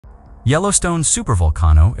Yellowstone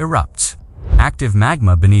supervolcano erupts. Active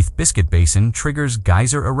magma beneath Biscuit Basin triggers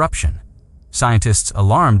geyser eruption. Scientists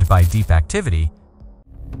alarmed by deep activity.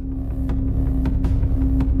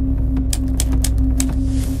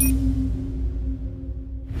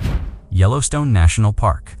 Yellowstone National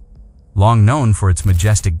Park, long known for its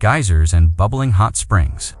majestic geysers and bubbling hot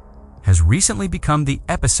springs, has recently become the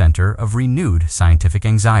epicenter of renewed scientific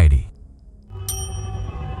anxiety.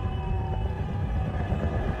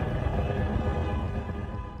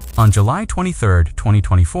 On July 23,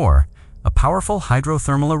 2024, a powerful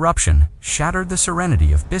hydrothermal eruption shattered the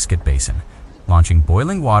serenity of Biscuit Basin, launching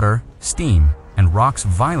boiling water, steam, and rocks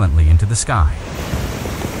violently into the sky.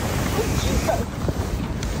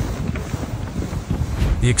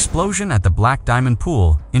 The explosion at the Black Diamond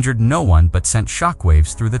Pool injured no one but sent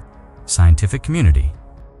shockwaves through the scientific community.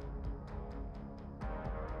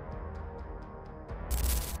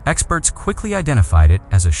 Experts quickly identified it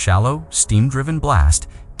as a shallow, steam-driven blast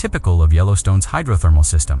typical of Yellowstone's hydrothermal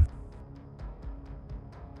system.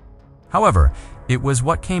 However, it was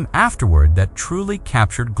what came afterward that truly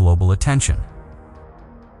captured global attention.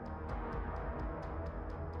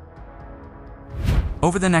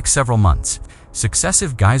 Over the next several months,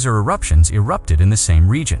 successive geyser eruptions erupted in the same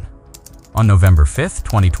region. On November 5,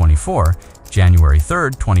 2024, January 3,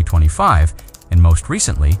 2025, and most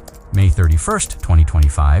recently, May 31,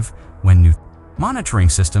 2025, when new monitoring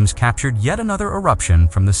systems captured yet another eruption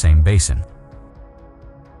from the same basin.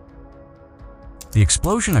 The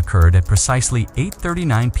explosion occurred at precisely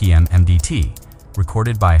 8:39 PM MDT,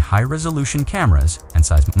 recorded by high-resolution cameras and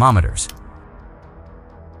seismometers.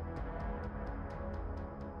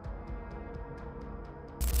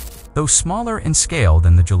 Though smaller in scale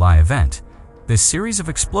than the July event, this series of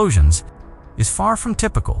explosions is far from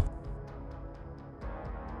typical.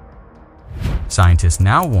 Scientists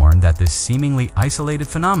now warn that this seemingly isolated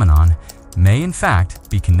phenomenon may in fact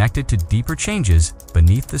be connected to deeper changes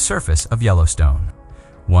beneath the surface of Yellowstone,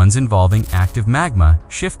 ones involving active magma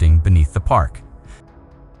shifting beneath the park.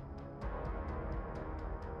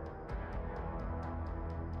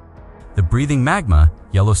 The breathing magma,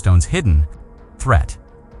 Yellowstone's hidden threat.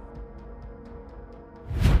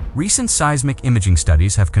 Recent seismic imaging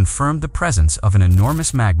studies have confirmed the presence of an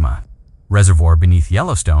enormous magma reservoir beneath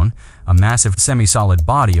Yellowstone, a massive semi-solid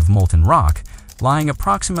body of molten rock lying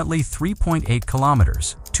approximately 3.8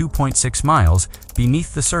 kilometers, 2.6 miles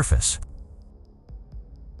beneath the surface.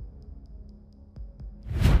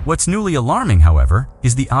 What's newly alarming, however,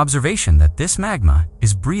 is the observation that this magma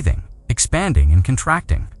is breathing, expanding and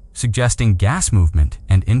contracting, suggesting gas movement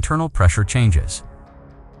and internal pressure changes.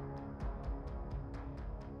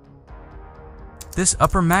 This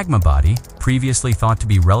upper magma body, previously thought to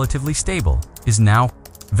be relatively stable, is now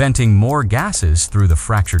venting more gases through the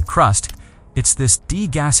fractured crust. It's this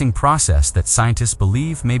degassing process that scientists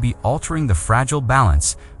believe may be altering the fragile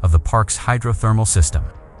balance of the park's hydrothermal system.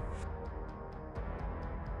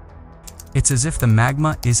 It's as if the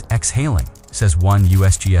magma is exhaling, says one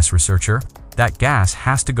USGS researcher. That gas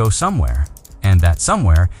has to go somewhere, and that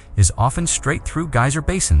somewhere is often straight through geyser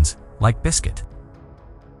basins like Biscuit.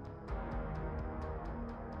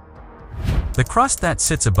 The crust that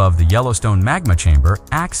sits above the Yellowstone magma chamber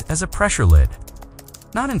acts as a pressure lid.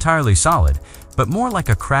 Not entirely solid, but more like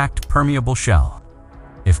a cracked, permeable shell.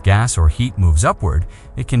 If gas or heat moves upward,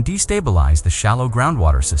 it can destabilize the shallow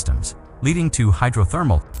groundwater systems, leading to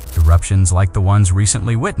hydrothermal eruptions like the ones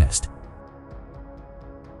recently witnessed.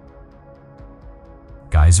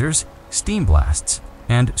 Geysers, steam blasts,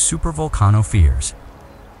 and supervolcano fears.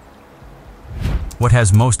 What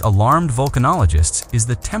has most alarmed volcanologists is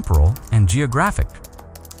the temporal and geographic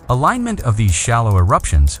alignment of these shallow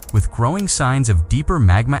eruptions with growing signs of deeper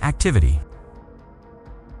magma activity.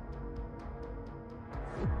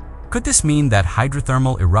 Could this mean that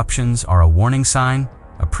hydrothermal eruptions are a warning sign,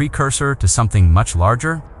 a precursor to something much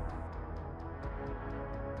larger?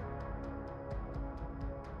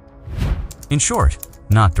 In short,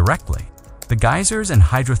 not directly. The geysers and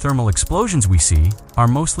hydrothermal explosions we see are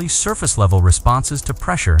mostly surface-level responses to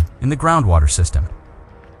pressure in the groundwater system.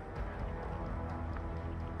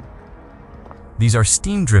 These are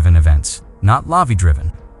steam-driven events, not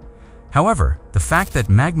lava-driven. However, the fact that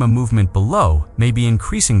magma movement below may be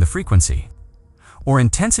increasing the frequency or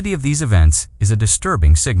intensity of these events is a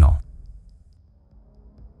disturbing signal.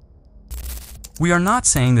 We are not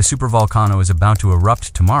saying the supervolcano is about to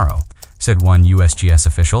erupt tomorrow, said one USGS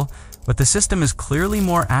official, but the system is clearly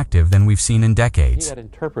more active than we've seen in decades. He had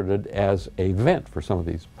interpreted as a vent for some of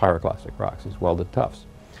these pyroclastic rocks, these welded tuffs.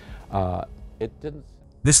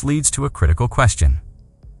 This leads to a critical question.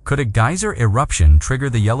 Could a geyser eruption trigger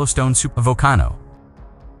the Yellowstone supervolcano?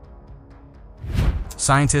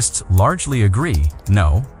 Scientists largely agree,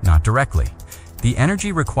 no, not directly. The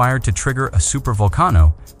energy required to trigger a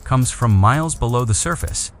supervolcano comes from miles below the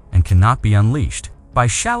surface and cannot be unleashed by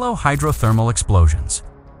shallow hydrothermal explosions.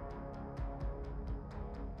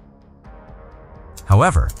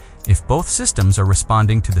 However, if both systems are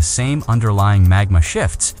responding to the same underlying magma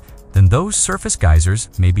shifts, then those surface geysers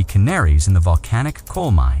may be canaries in the volcanic coal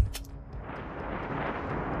mine.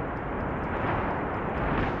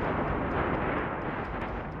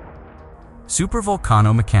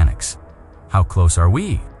 Supervolcano mechanics. How close are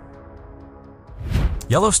we?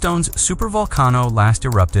 Yellowstone's supervolcano last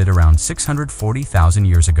erupted around 640,000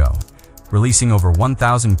 years ago, releasing over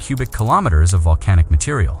 1,000 cubic kilometers of volcanic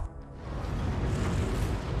material.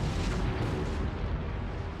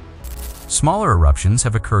 Smaller eruptions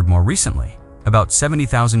have occurred more recently, about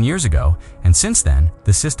 70,000 years ago, and since then,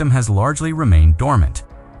 the system has largely remained dormant.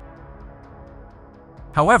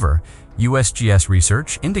 However, USGS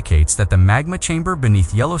research indicates that the magma chamber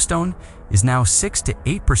beneath Yellowstone is now 6 to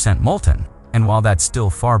 8% molten, and while that's still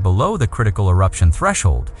far below the critical eruption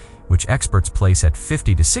threshold, which experts place at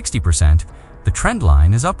 50 to 60%, the trend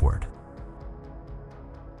line is upward.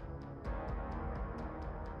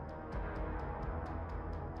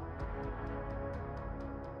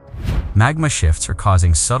 Magma shifts are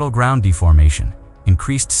causing subtle ground deformation,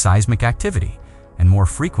 increased seismic activity, and more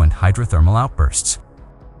frequent hydrothermal outbursts.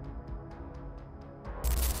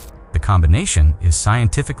 The combination is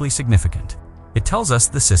scientifically significant. It tells us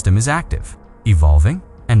the system is active, evolving,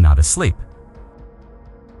 and not asleep.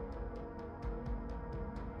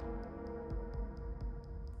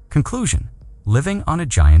 Conclusion: living on a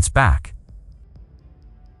giant's back.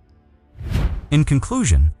 In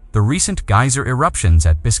conclusion, the recent geyser eruptions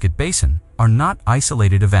at Biscuit Basin are not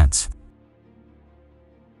isolated events.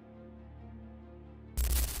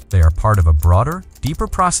 They are part of a broader, deeper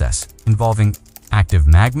process involving active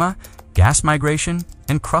magma, gas migration,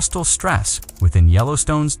 and crustal stress within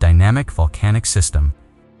Yellowstone's dynamic volcanic system.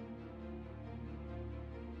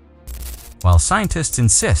 While scientists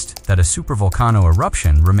insist that a supervolcano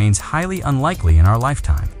eruption remains highly unlikely in our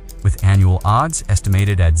lifetime, with annual odds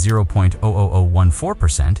estimated at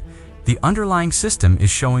 0.00014%, the underlying system is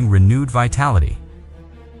showing renewed vitality.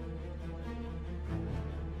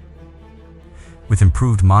 With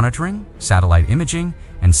improved monitoring, satellite imaging,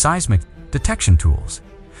 and seismic detection tools,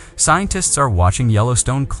 scientists are watching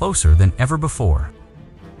Yellowstone closer than ever before.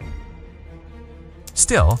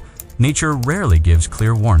 Still, nature rarely gives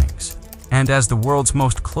clear warnings, and as the world's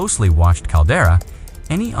most closely watched caldera,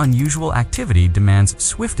 any unusual activity demands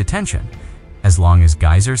swift attention. As long as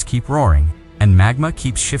geysers keep roaring and magma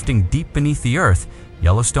keeps shifting deep beneath the earth,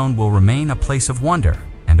 Yellowstone will remain a place of wonder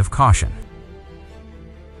and of caution.